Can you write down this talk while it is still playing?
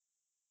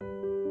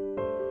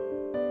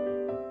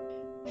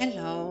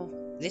Hello,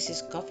 this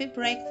is Coffee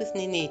Break with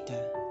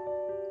Ninita,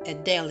 a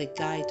daily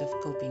guide of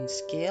coping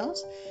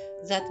skills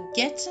that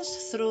gets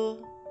us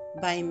through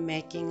by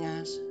making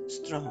us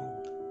strong.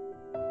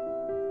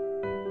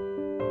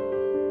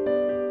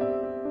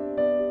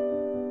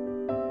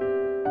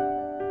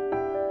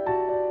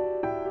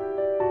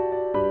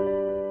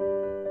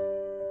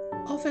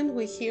 Often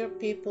we hear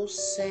people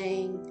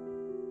saying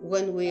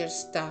when we are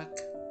stuck,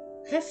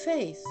 have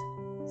faith,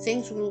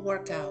 things will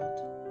work out.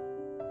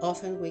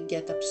 Often we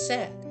get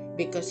upset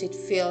because it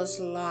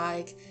feels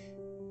like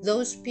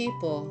those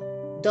people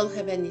don't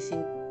have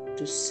anything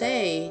to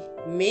say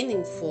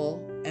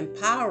meaningful,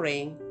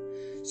 empowering,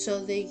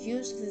 so they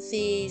use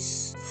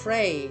this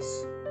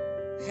phrase,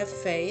 have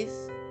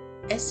faith,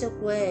 as a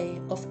way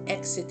of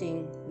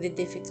exiting the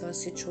difficult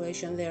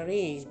situation they're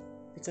in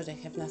because they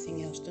have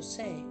nothing else to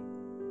say.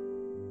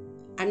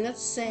 I'm not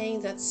saying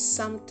that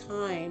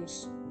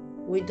sometimes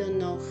we don't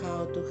know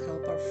how to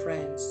help our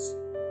friends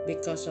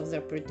because of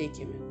their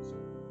predicament.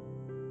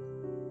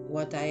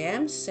 What I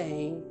am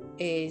saying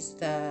is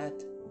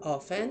that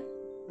often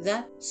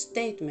that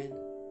statement,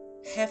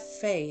 have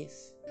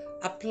faith,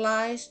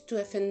 applies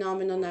to a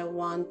phenomenon I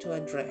want to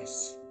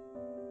address.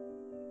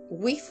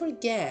 We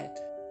forget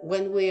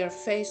when we are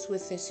faced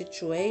with a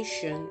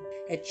situation,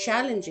 a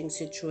challenging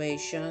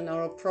situation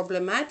or a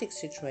problematic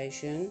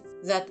situation,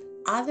 that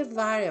other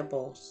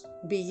variables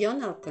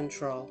beyond our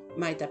control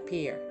might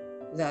appear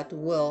that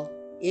will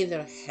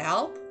either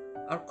help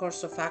our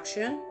course of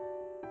action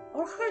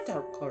or hurt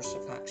our course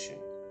of action.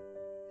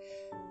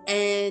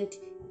 And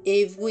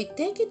if we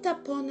take it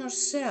upon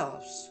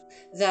ourselves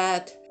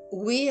that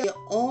we are the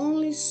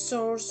only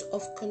source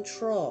of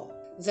control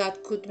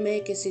that could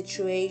make a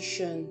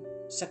situation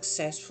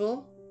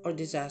successful or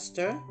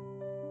disaster,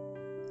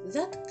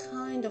 that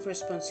kind of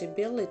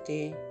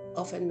responsibility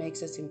often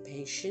makes us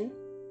impatient,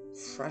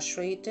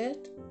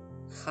 frustrated,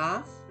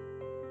 half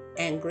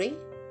angry.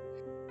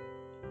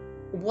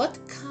 What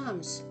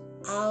comes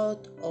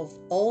out of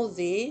all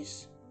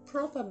this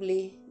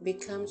probably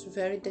becomes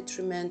very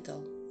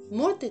detrimental,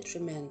 more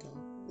detrimental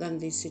than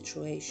this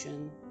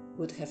situation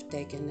would have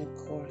taken a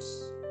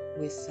course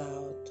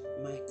without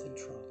my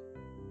control.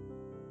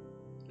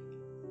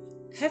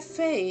 Have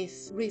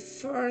faith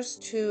refers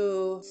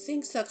to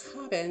things that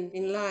happen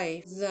in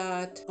life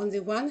that on the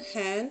one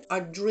hand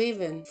are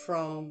driven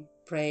from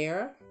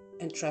prayer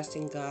and trust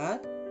in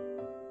God,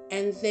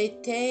 and they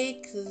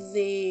take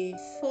the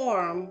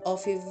form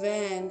of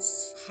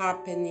events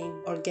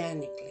happening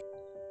organically.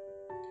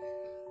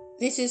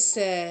 This is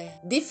a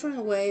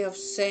different way of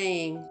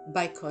saying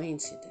by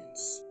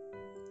coincidence.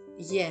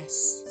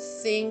 Yes,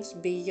 things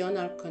beyond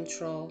our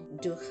control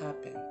do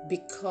happen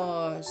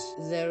because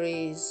there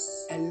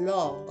is a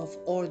law of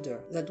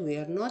order that we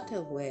are not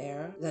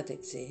aware that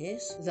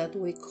exists that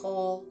we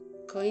call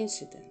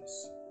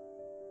coincidence.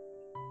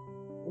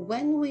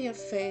 When we are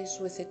faced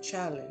with a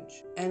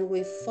challenge and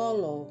we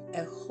follow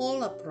a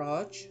whole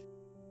approach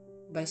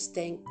by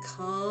staying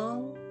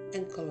calm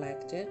and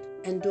collected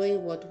and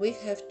doing what we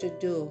have to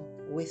do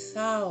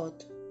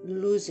without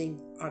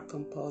losing our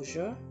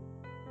composure,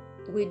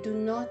 we do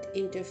not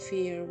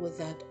interfere with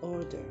that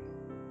order.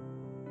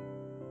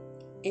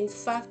 In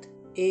fact,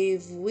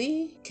 if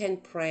we can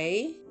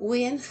pray,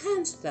 we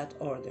enhance that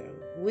order,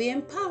 we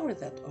empower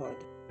that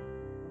order.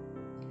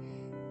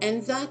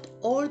 And that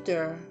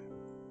order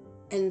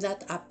and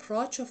that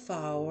approach of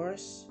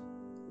ours,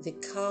 the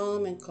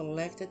calm and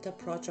collected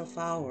approach of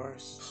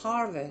ours,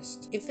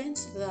 harvest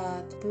events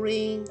that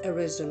bring a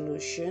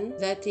resolution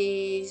that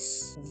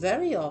is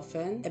very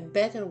often a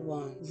better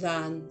one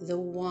than the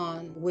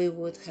one we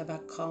would have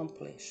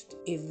accomplished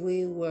if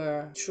we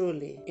were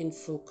truly in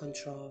full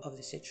control of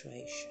the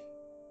situation.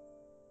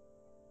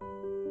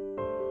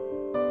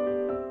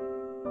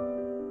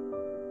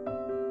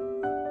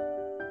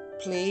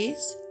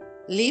 Please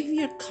leave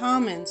your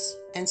comments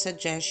and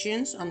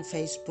suggestions on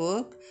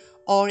Facebook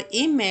or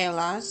email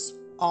us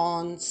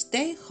on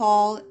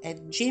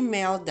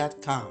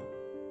stayhall@gmail.com.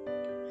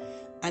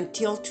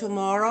 Until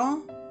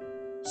tomorrow,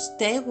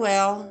 stay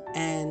well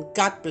and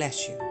God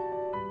bless you.